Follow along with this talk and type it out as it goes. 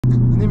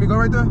Need me to go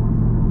right there?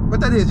 What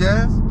that is,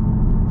 Jazz?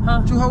 Huh?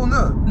 What you holding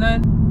up?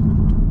 None.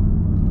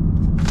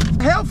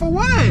 Help for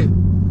what?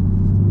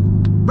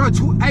 Bro,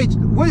 hey,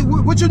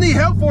 what you need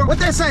help for? What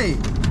they say?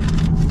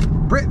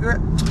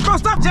 Bro,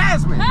 stop,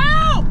 Jasmine.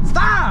 Help!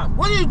 Stop.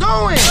 What are you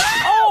doing?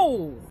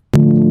 Oh!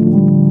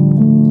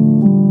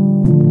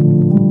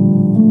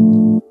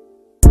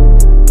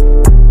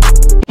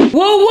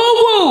 Woo, woo,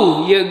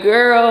 woo! Your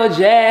girl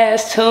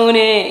Jazz tuning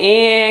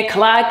in,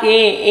 clocking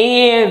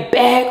in,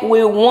 back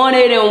with one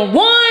of them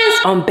ones.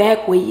 I'm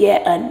back with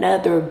yet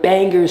another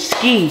banger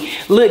ski.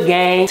 Look,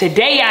 gang,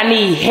 today I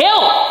need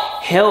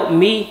help. Help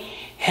me.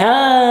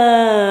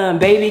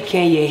 Baby,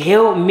 can you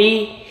help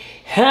me?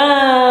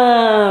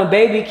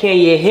 Baby, can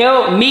you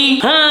help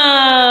me?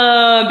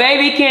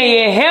 Baby, can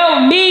you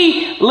help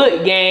me?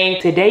 Look,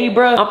 gang, today,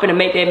 bro, I'm finna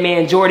make that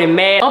man Jordan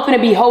mad. I'm finna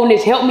be holding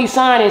his help me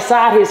sign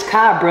inside his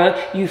car, bro.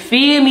 You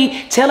feel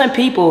me? Telling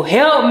people,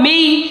 help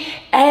me.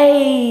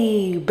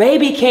 Hey,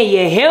 baby, can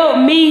you help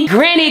me?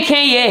 Granny,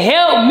 can you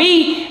help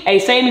me? Hey,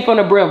 save me from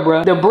the breath,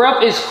 bro. The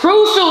breath is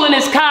crucial in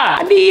this car.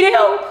 I need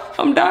help.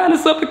 I'm dying of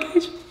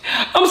suffocation.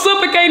 I'm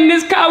suffocating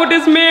this car with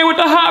this man with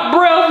the hot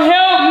breath.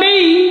 Help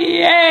me.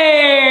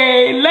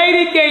 Hey,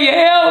 lady, can you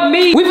help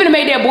me? We finna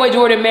make that boy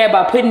Jordan mad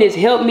by putting his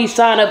help me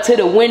sign up to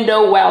the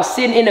window while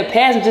sitting in the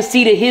passenger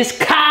seat of his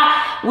car,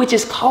 which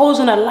is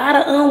causing a lot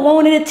of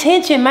unwanted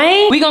attention,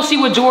 man. We gonna see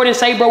what Jordan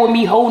say, bro, with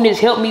me holding his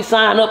help me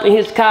sign up in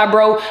his car,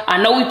 bro.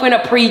 I know he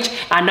finna preach.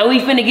 I know he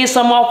finna get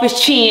something off his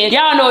chin.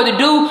 Y'all know what to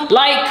do.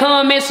 Like,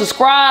 comment,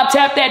 subscribe,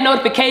 tap that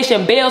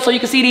notification bell so you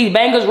can see these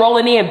bangers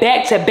rolling in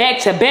back to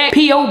back to back.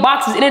 P.O.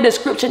 boxes in the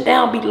description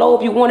down below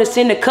if you wanna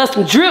send a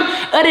custom drip.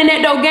 Other than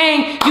that though,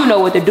 gang, you know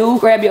what to do.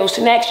 Grab your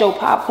snacks, your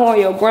popcorn,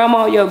 your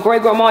grandma, your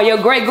great-grandma, your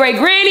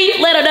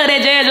great-great-granny. Let her know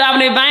that Jazz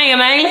dropping that banger,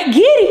 man. Let's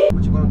get it.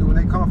 What you gonna do when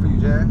they come for you,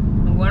 Jazz?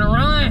 I'm gonna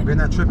run. Better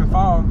not trip and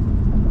fall.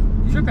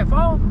 Trip and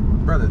fall?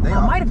 Brother, they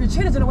I might if your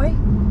chin is in the way.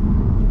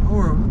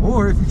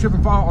 Or if you trip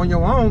and fall on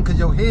your own because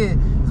your head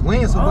is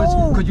weighing so much,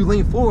 because you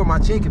lean forward, my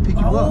chin can pick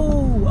you up.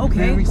 Oh,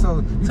 okay. You feel me?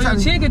 So your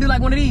chin can do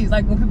like one of these,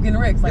 like when people get in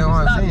wrecks. Like you know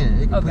what I'm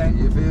saying? It can okay.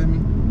 you feel me?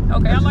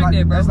 Okay, I like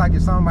that, bro. That's like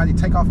if somebody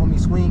take off on me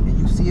swing and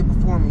you see it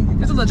before me. You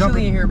can It's a little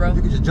chilly in here, bro.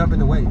 You can just jump in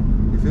the way.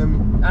 You feel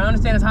me? I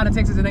understand it's hot in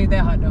Texas. It ain't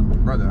that hot, though.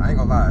 Brother, I ain't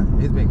gonna lie.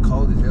 It's been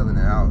cold as hell in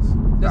the house.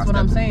 That's what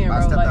I'm saying, bro.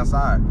 I stepped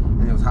outside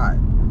and it was hot.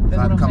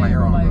 That's what I'm saying,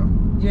 bro. Like,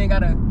 you ain't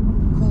gotta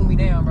cool me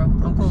down, bro.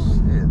 I'm cool.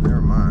 Shit,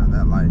 never mind.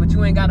 That light. But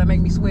you ain't gotta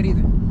make me sweat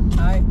either.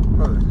 Alright?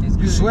 Brother,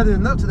 you sweated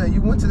enough today.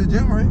 You went to the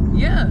gym, right?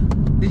 Yeah.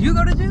 Did you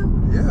go to the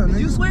gym? Yeah.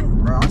 Did you sweat?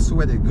 Bro, I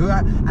sweated good. I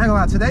ain't gonna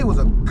lie. Today was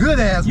a good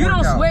ass You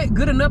workout. don't sweat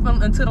good enough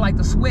until like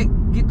the sweat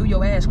get through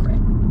your ass crack.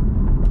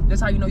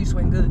 That's how you know you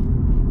sweating good.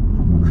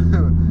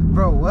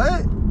 Bro,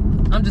 what?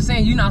 I'm just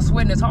saying you're not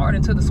sweating as hard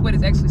until the sweat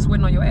is actually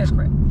sweating on your ass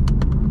crack.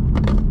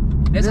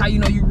 That's how you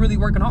know you really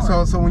working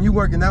hard. So when you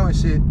working out and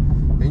shit,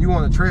 and you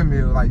on a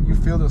treadmill, like you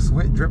feel the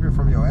sweat dripping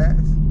from your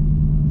ass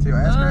to your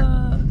ass crack?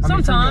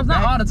 Sometimes,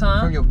 not all the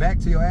time. From your back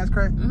to your ass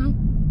crack?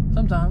 Mm-hmm.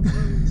 Sometimes.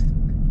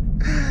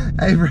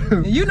 Hey, bro.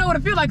 And you know what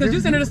it feel like because you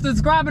sitting there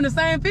describing the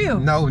same feel.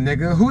 No,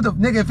 nigga.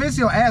 Nigga, if it's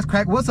your ass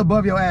crack, what's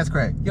above your ass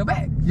crack? Your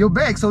back. Your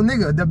back. So,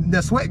 nigga,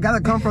 the sweat gotta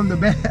come from the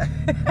back.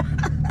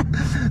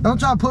 Don't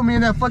try to put me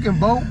in that fucking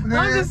boat, nigga.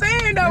 I'm just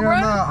saying though,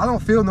 bro. No, I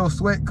don't feel no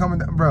sweat coming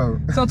down, bro.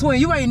 So, twin,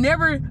 you ain't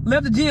never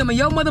left the gym and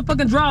your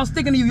motherfucking drawers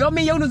sticking to you. You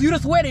the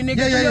sweating,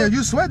 nigga. Yeah,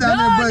 you sweat down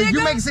there, but nigga.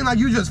 you make it seem like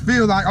you just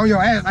feel like on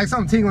your ass, like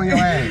something tingling your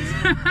ass.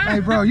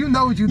 Hey, bro, you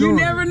know what you doing.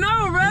 You never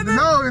know, brother.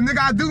 No, nigga,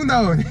 I do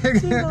know,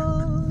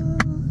 nigga.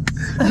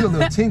 You a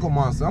little tingle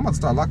monster. I'm about to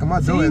start locking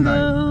my door at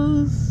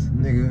night.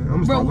 Nigga, I'm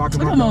gonna start locking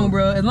my door. Come on,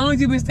 bro. As long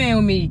as you been staying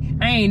with me,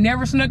 I ain't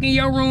never snuck in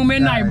your room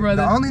at night,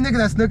 brother. The only nigga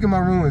that snuck in my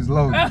room is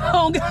Logan.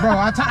 Oh, God. Bro,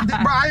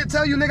 I didn't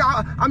tell you,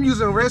 nigga, I'm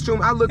using a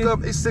restroom. I look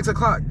up, it's 6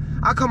 o'clock.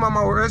 I come out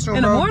my restroom,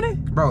 in the morning?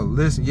 Bro,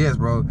 listen, yes,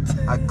 bro.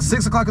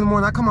 6 o'clock in the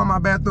morning, I come out my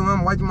bathroom,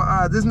 I'm wiping my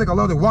eyes. This nigga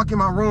Logan walk in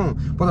my room.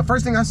 But the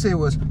first thing I said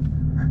was,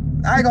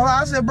 I ain't gonna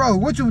lie, I said, bro,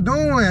 what you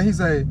doing? He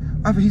said,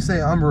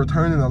 I'm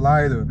returning the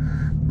lighter.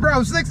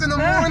 Bro, 6 in the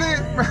morning,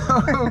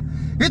 bro.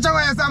 Get your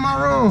ass out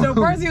my room. So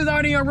first he was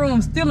already in your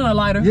room stealing a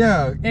lighter.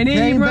 Yeah. And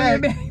then he brought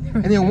it back.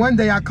 And then one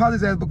day I called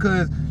his ass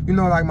because, you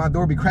know, like my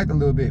door be cracked a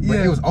little bit, but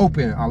it was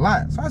open a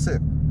lot. So I said,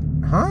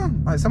 huh?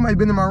 Like somebody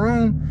been in my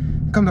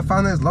room, come to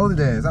find out it's loaded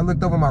ass. I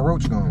looked over, my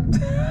roach gone.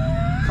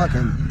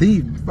 Fucking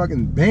thief,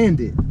 fucking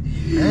bandit.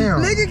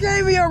 Damn. Nigga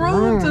came in your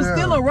room to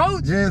steal a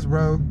roach? Yes,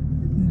 bro.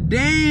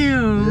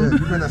 Damn. Yeah, you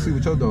better not see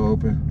with your door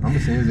open. I'm gonna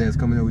send his ass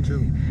coming there with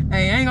you.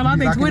 Hey, I ain't gonna lie, I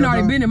think Twin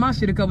already been in my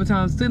shit a couple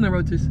times stealing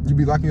roaches. You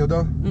be locking your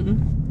door?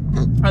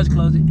 I just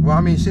close it. Well,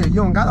 I mean, shit, you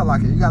don't gotta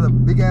lock it. You got a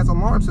big ass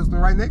alarm system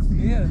right next to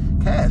you. Yeah.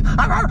 Cash.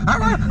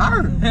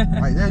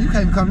 Like, yeah, you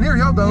can't even come near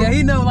your door. Yeah,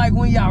 he know like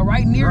when y'all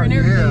right near and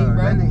everything, yeah, bro.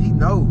 That nigga, he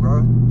know, bro.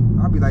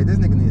 I'll be like, this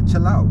nigga need to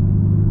chill out.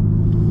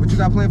 What you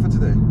got planned for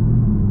today?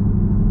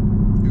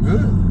 You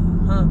good?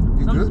 Huh?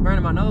 You Something's good?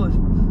 burning my nose.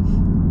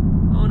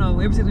 I don't know.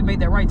 Ever since we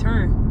made that right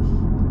turn.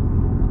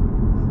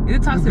 Is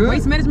it toxic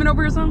waste management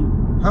over here or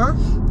something? Huh?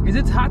 Is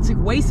it toxic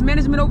waste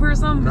management over here or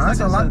something? No, it's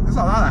a lot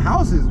of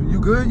houses. You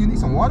good? You need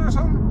some water or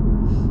something?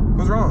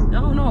 What's wrong? I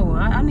don't know.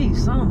 I need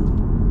some.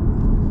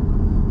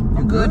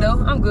 I'm good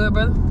though. I'm good,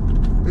 brother.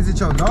 Is it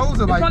your nose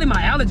or it's like? Probably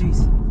my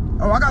allergies.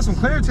 Oh, I got some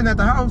Claritin at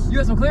the house. You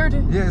got some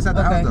Claritin? Yeah, it's at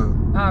the house though.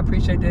 I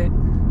appreciate that.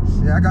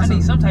 Yeah, I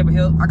need some type of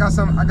help. I got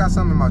some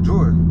in my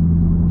drawer.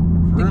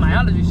 I think my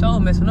allergies so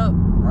messing up.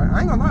 Right,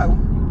 I ain't gonna lie.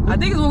 I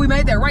think it's when we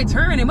made that right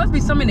turn. It must be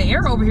something in the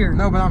air over here.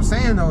 No, but I'm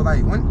saying though,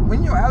 like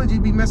when your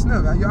allergies be messing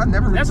up, I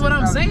never. That's what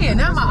I'm saying.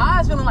 Now my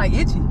eyes feeling like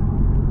itchy.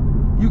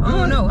 You good? I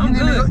don't know. I'm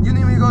good. You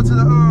need me to go to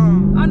the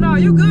Oh no,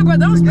 you good,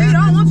 brother? Don't speed.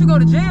 I don't want you to go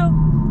to jail.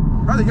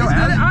 Brother, your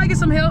allergies. I get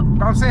some help.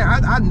 But I'm saying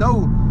I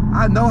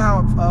know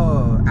how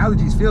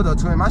allergies feel though,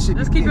 twin. My shit.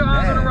 Just keep your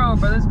eyes on the road,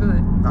 brother. It's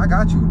good. I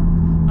got you.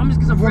 I'm just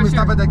get some fresh air. You want me to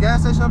stop at that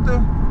gas station up there?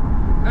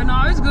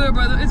 No, it's good,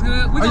 brother. It's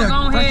good. We gonna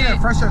go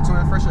ahead. Fresh air,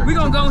 twin. Fresh air. We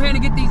gonna go ahead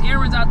and get these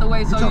errands out the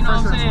way, so you know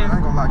what I'm saying. I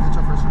ain't gonna lie. Get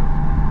your fresh air.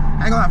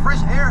 I ain't gonna lie.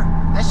 Fresh air,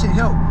 that shit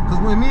help. Cause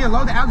when me and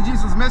Logan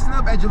allergies was messing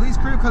up at Jalee's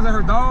crib because of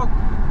her dog,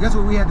 guess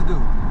what we had to do?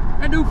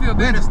 That do feel better.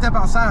 We had to step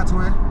outside,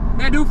 twin.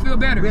 That do feel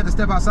better. We had to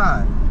step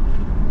outside.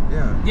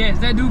 Yeah. Yes,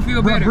 that do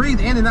feel better.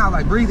 Breathe in and out,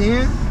 like breathe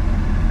in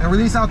and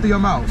release out through your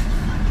mouth.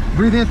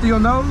 Breathe in through your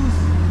nose,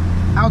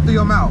 out through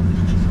your mouth.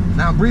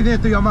 Now breathe in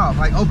through your mouth,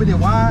 like open it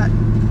wide.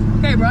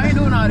 Okay, bro, I ain't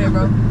doing all that,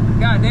 bro.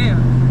 God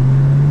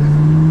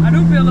damn. I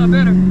do feel a little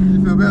better.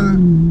 You feel better?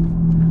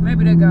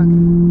 Maybe that guy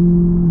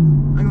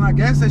can. I ain't gonna lie,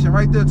 gas station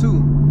right there too.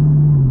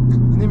 You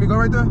need me to go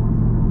right there?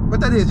 What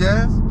that is,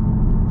 Jazz?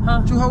 Huh?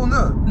 What you holding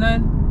up?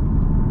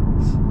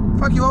 Nothing.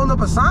 Fuck you holding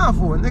up a sign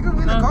for, nigga?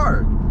 We in the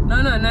car.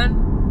 No,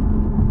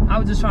 nothing. I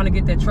was just trying to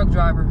get that truck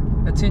driver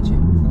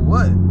attention. For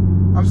what?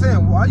 I'm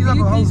saying, why you have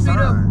a whole sign? Can you speed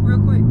up real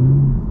quick?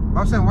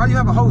 I'm saying, why you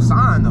have a whole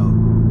sign though?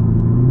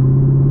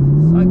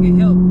 So I get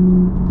help.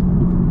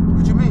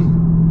 What you mean?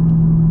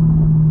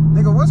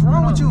 Nigga, what's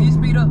wrong with you? Can you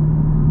speed up?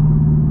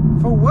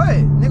 For what?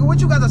 Nigga, what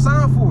you got the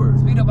sign for?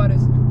 Speed up by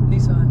this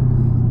Nissan.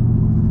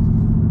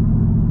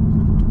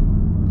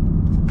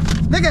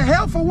 Nigga,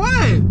 help for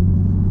what?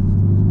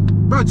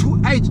 Bro,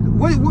 hey,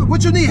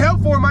 what you need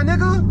help for, my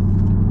nigga?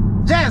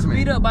 Jasmine.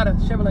 Speed up by the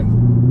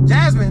Chevrolet.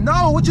 Jasmine,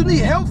 no, what you need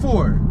help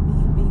for?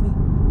 Me.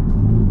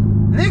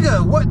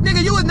 Nigga, what?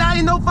 Nigga, you was not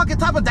in no fucking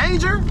type of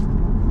danger?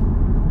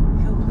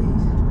 Help,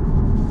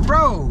 please.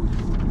 Bro,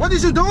 what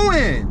is you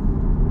doing?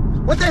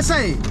 What they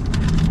say?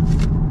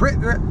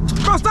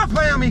 Bro, stop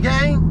playing on me,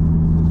 gang.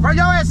 Bro,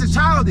 your ass is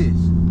childish.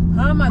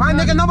 How am I My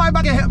nigga, nobody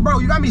about to help. Bro,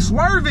 you got me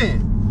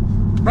swerving.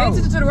 Bro, pay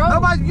attention to the road.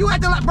 Nobody, you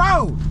acting like,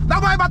 bro,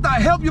 nobody about to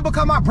help you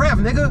become my breath,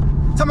 nigga.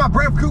 Tell my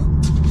breath crew.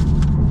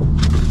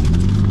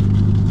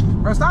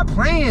 Bro, stop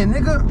playing,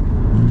 nigga.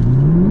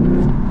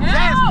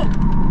 Help!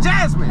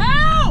 Jasmine.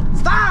 Help!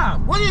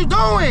 Stop. What are you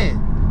doing?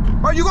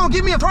 Bro, you gonna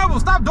get me in trouble.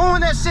 Stop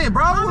doing that shit,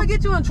 bro. I'm gonna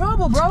get you in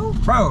trouble, bro.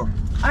 Bro.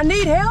 I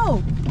need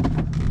help.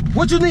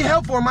 What you need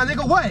help for, my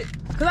nigga? What?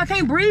 Cause I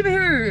can't breathe in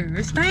here.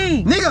 It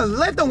stinks. Nigga,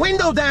 let the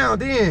window down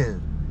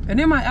then. And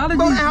then my allergies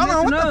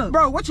messing up.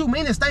 Bro, what you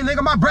mean it stink,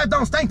 nigga? My breath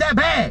don't stink that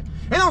bad.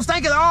 It don't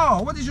stink at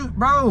all. What did you,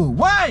 bro?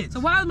 What?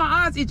 So why is my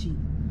eyes itchy?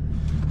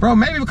 Bro,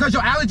 maybe because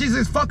your allergies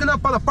is fucking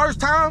up for the first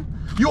time.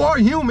 You are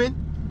human.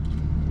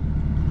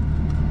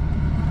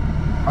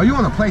 Are you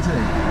on a play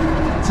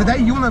today? Today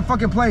you wanna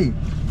fucking play?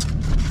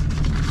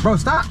 Bro,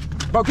 stop.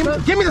 Bro,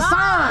 give me the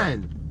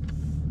sign.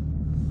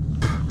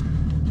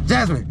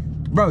 Jasmine,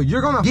 bro,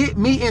 you're gonna get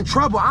me in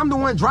trouble. I'm the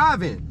one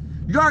driving.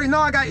 You already know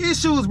I got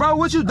issues, bro.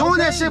 What you doing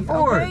that shit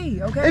for?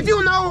 Okay. If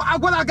you know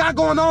what I got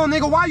going on,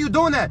 nigga, why you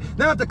doing that?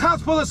 Now if the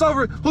cops pull us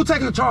over, who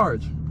taking the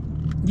charge?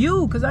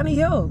 You, cause I need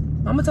help.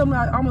 I'm gonna tell them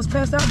I almost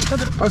passed out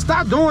because of the... Oh,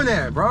 stop doing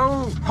that,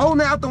 bro.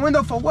 Holding it out the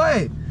window for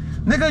what?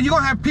 Nigga, you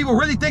gonna have people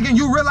really thinking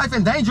you real life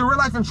in danger, real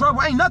life in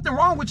trouble. Ain't nothing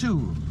wrong with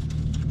you.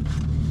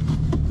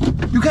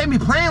 You can't be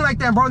playing like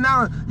that, bro.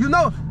 Now, you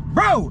know,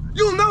 bro,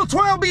 you know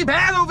 12 be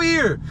bad over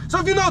here. So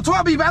if you know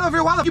 12 be bad over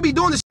here, why the fuck you be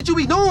doing the shit you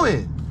be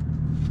doing?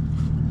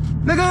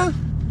 Nigga,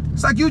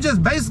 it's like you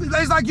just basically,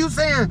 it's like you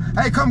saying,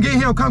 hey, come get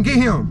him, come get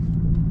him.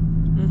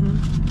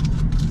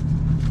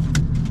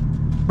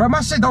 Bro,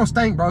 my shit don't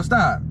stink, bro,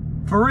 stop.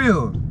 For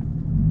real.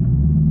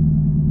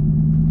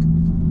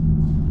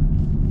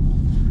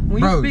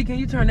 When you speak, can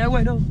you turn that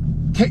way though?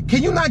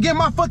 Can you not get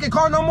my fucking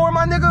car no more,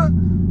 my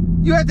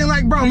nigga? You acting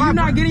like, bro, you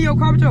not getting your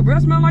car with your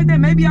breath smell like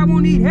that? Maybe I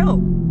won't need help.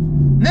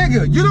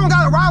 Nigga, you don't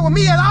gotta ride with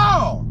me at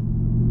all.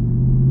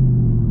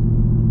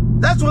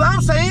 That's what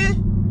I'm saying.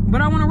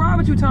 But I want to ride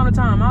with you time to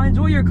time. I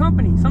enjoy your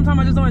company. Sometimes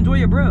I just don't enjoy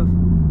your breath.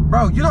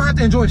 Bro, you don't have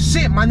to enjoy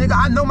shit, my nigga.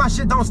 I know my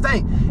shit don't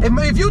stink.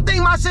 If you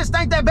think my shit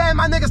stink that bad,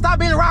 my nigga, stop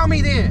being around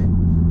me then.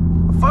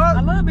 Fuck?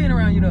 I love being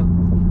around you though.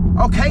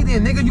 Okay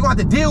then, nigga, you gonna have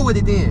to deal with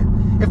it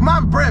then. If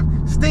my breath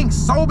stinks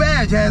so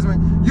bad,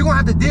 Jasmine, you gonna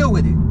have to deal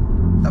with it.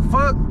 The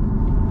fuck?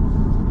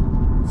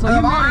 So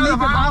you mad at me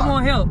because I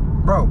want help?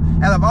 Bro,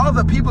 out of all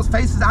the people's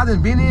faces I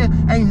done been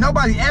in, ain't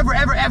nobody ever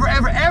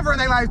in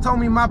their life told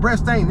me my breath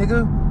stink,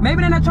 nigga.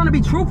 Maybe they're not trying to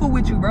be truthful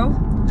with you, bro.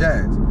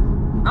 Jazz.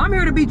 I'm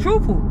here to be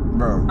truthful.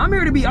 Bro. I'm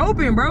here to be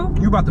open, bro.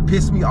 You about to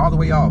piss me all the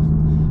way off.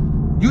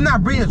 You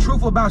not being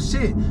truthful about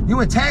shit. You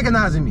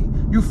antagonizing me.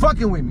 You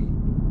fucking with me.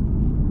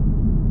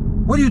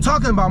 What are you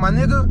talking about, my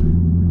nigga?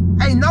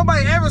 Ain't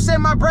nobody ever said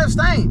my breath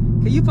stank.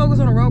 Can you focus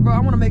on the road, bro? I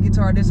want to make it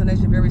to our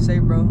destination very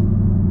safe, bro.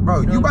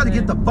 Bro, you about to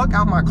get the fuck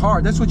out my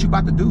car. That's what you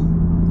about to do.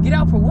 Get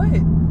out for what?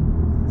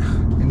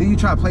 And then you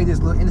try to play this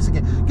little innocent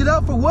game. Get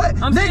out for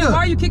what? I'm saying, why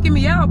are you kicking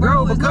me out,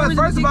 bro? Because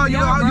first of all, you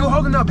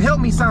holding up help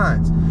me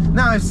signs.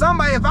 Now, if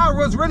I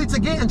was really to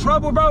get in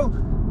trouble, bro.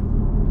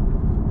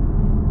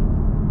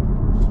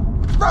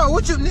 Bro,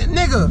 what you,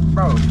 nigga,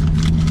 bro.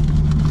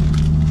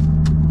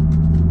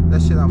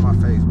 That shit out my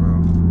face, bro.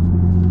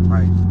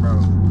 Like, bro,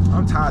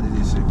 I'm tired of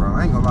this shit, bro.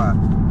 I ain't gonna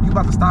lie. You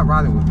about to stop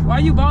riding with me. Why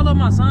you ball up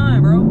my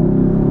sign, bro?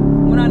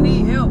 When I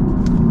need help.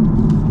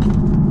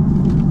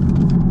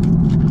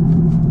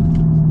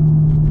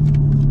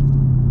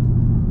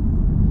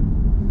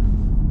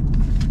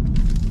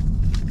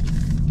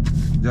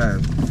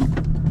 Jazz,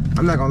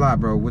 I'm not gonna lie,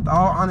 bro. With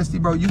all honesty,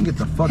 bro, you can get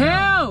the fuck out.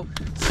 Help!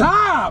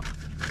 Stop!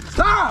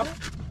 Stop!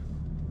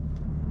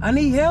 I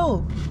need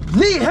help.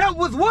 Need help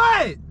with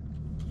what?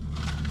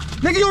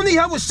 Nigga, you don't need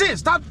help with shit.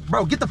 Stop.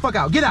 Bro, get the fuck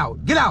out. Get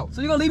out. Get out.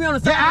 So you gonna leave me on the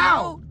side Get of the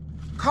out.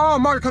 road? Call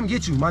Mark to come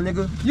get you, my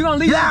nigga. You gonna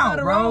leave me Get on the out, side of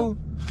the bro. road?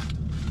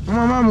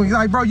 My mama,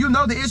 like, bro, you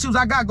know the issues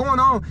I got going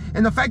on,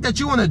 and the fact that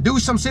you wanna do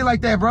some shit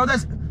like that, bro,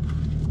 that's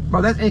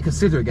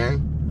inconsiderate,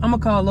 gang. I'm gonna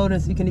call Loden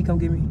and see can he come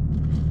get me.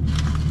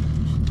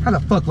 How the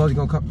fuck Lodi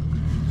gonna come?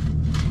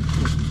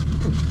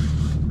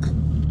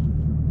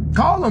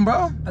 Call him,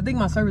 bro. I think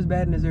my service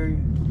bad in this area.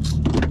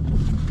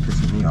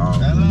 Pissing me off.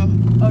 Hello?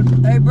 Oh,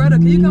 hey, brother,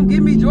 can you come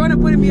get me?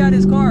 Jordan putting me out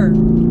his car.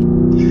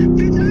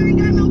 Bitch, I ain't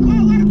got no car.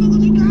 Why the fuck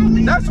would you call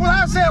me? That's what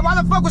I said. Why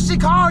the fuck would she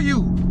call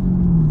you?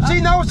 She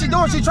know what she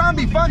doing. She trying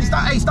to be funny.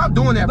 Stop, hey, stop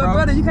doing that, But bro.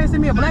 brother, you can't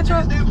send me a black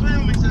truck? Stop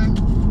playing with me, sir.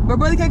 But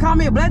brother, you can't call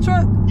me a black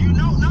truck? You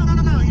know, no.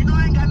 You know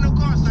I ain't got no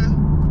car, sir.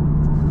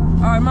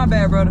 All right, my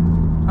bad, brother.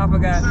 I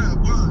forgot.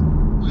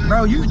 Sir,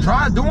 Bro, you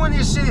try doing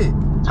this shit.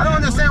 I don't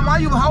understand why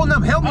you holding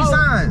up help me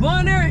signs. Go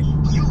in there.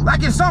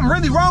 Like if something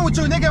really wrong with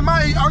you, nigga,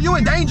 are you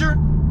in danger?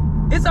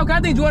 It's okay.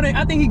 I think Jordan,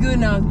 he good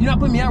now. You're not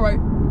putting me out right.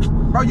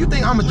 Bro, you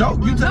think I'm a joke?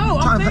 You No,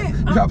 I'm saying.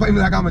 You try to play me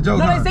like I'm a joke,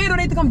 No, huh? they say they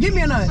need to come get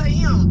me or not. say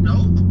he on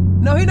dope.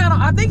 No, he not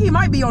on. I think he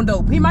might be on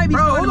dope. He might be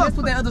Bro, starting to who mess the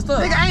with that other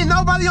stuff. Nigga, ain't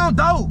nobody on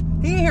dope.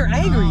 He in here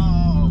angry.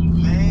 Oh,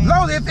 man.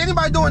 Lord, if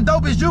anybody doing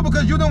dope, it's you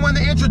because you the one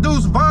to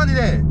introduce Von to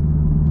that.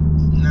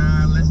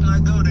 Nah, let's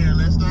not go there.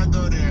 Let's not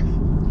go there.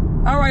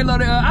 All right,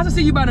 Loden. I should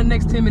see you by the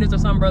next 10 minutes or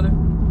something, brother.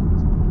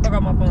 Fuck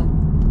out my phone.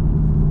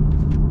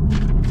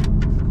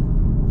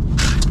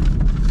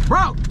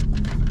 Bro!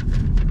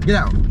 Get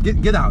out.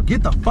 Get out.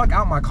 Get the fuck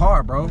out my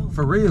car, bro.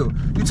 For real.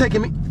 You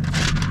taking me?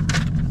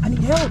 I need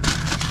help.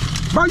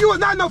 Bro, you was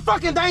not in no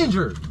fucking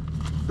danger.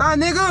 Nah,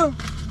 nigga.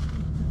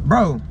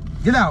 Bro,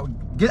 get out.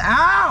 Get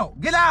out.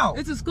 Get out.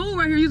 It's a school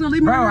right here. You gonna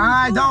leave me Bro, right here in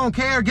I school? don't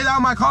care. Get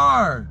out my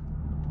car.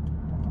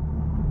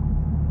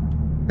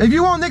 If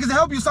you want niggas to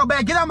help you so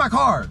bad, get out my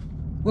car.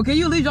 Well, can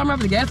you at least drop me off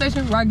at the gas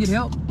station where I can get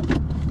help?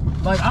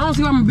 Like, I don't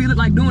see what I'm gonna be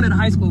like doing at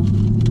high school.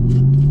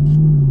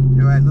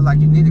 Yo, ass look like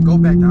you need to go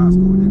back to high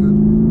school,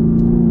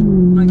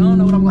 nigga. Like, I don't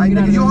know what I'm gonna Like, get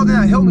out nigga, of you here. holding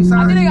that help me sign?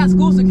 I think they got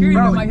school security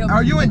Bro, that might help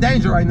are me. you in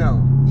danger right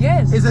now?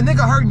 Yes. Is a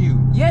nigga hurting you?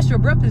 Yes, your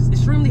breath is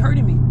extremely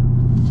hurting me.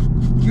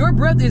 Your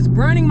breath is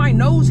burning my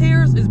nose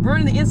hairs, it's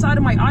burning the inside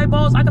of my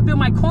eyeballs. I can feel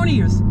my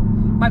corneas.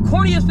 My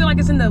corneas feel like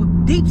it's in the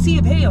deep sea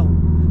of hell.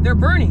 They're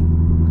burning.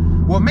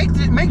 Well, make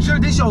sure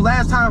this your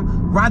last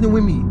time riding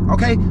with me,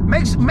 okay?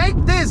 Make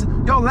this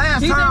your last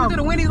Can you take me time. to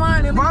the Wendy's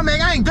line? And Bro,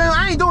 man, I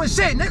ain't doing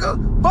shit,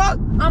 nigga. Fuck.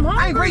 I'm hungry.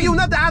 I ain't bring you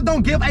nothing. I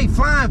don't give a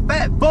flying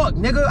fat fuck,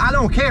 nigga. I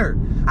don't care.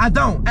 I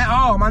don't at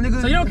all, my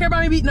nigga. So you don't care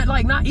about me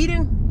not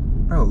eating?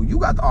 Bro, you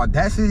got the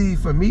audacity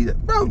for me to,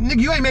 bro,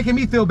 nigga, you ain't making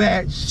me feel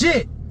bad.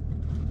 Shit.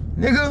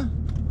 Nigga.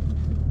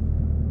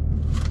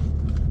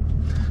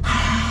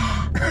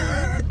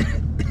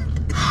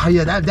 Oh,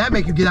 yeah, that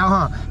make you get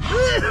out,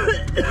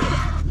 huh?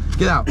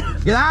 Get out.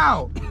 Get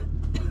out.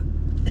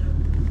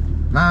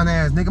 Lying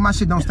ass nigga, my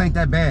shit don't stink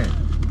that bad.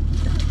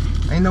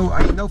 Ain't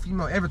no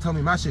female ever told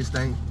me my shit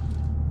stink.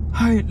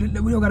 Alright, we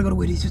don't gotta go to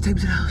Wendy's. Just take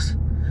me to the house.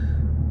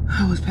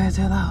 I was past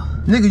hell out.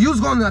 Nigga, you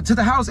was going to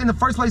the house in the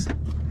first place.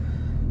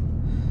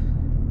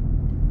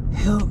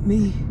 Help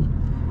me.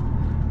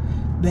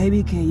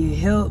 Baby, can you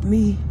help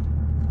me?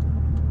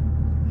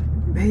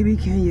 Baby,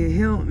 can you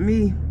help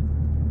me?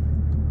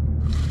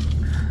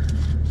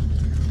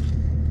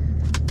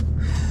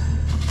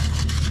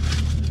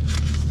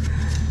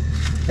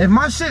 If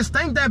my shit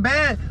stink that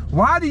bad,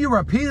 why do you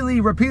repeatedly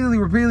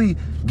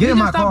get in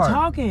my car? Stop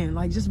talking.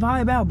 Like, just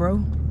vibe out,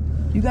 bro.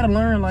 You gotta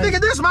learn, like. Nigga,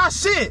 this my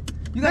shit.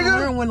 You gotta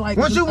learn when, like,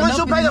 once you pay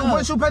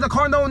the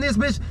car note on this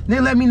bitch,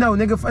 then let me know,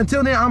 nigga.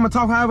 Until then, I'ma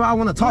talk however I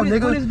wanna talk,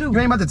 nigga. You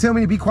ain't about to tell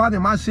me to be quiet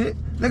in my shit.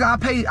 Nigga,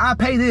 I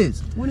pay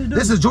this.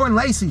 This is Jordan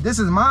Lacey. This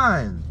is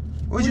mine.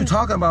 What you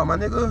talking about, my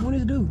nigga? What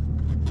does it do?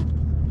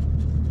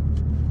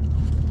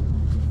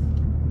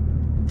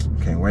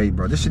 Can't wait,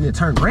 bro. This shit need to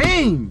turn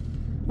green.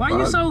 Why are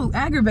you so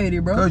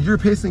aggravated, bro? Cause you're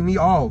pissing me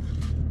off.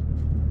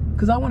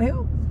 Cause I want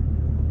help.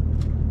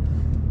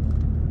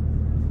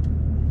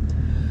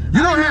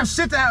 You don't have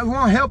shit that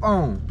want help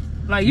on.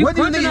 Like you what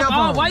do you crunching need up help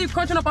all, on? why you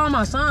crunching up all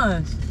my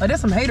sons? Like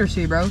that's some hater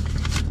shit, bro.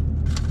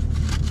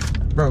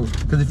 Bro,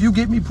 cause if you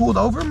get me pulled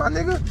over, my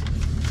nigga,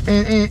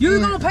 and You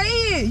gonna pay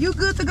it. You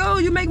good to go.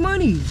 You make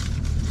money.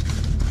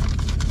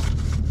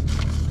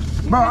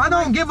 Bro, I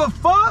don't give a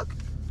fuck.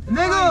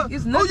 Nigga,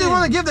 It's who nothing. just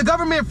wanna give the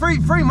government free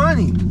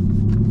money?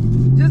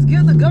 Just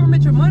give the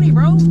government your money,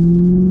 bro.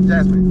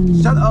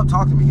 Jasmine, shut up,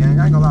 talk to me, gang.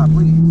 I ain't gonna lie,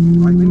 please.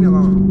 Like, leave me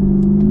alone.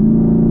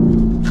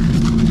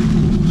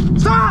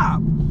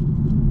 Stop!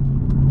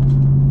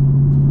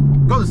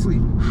 Go to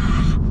sleep.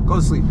 Go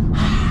to sleep.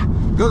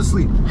 Go to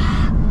sleep.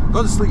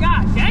 Go to sleep.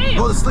 God damn.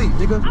 Go to sleep,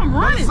 nigga. I'm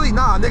running. Go to sleep.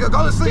 Nah, nigga,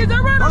 go to sleep. Kids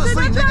are running Go to to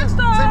sleep, the nigga. truck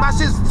stop.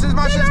 Since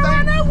my shit Kids are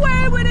stink. running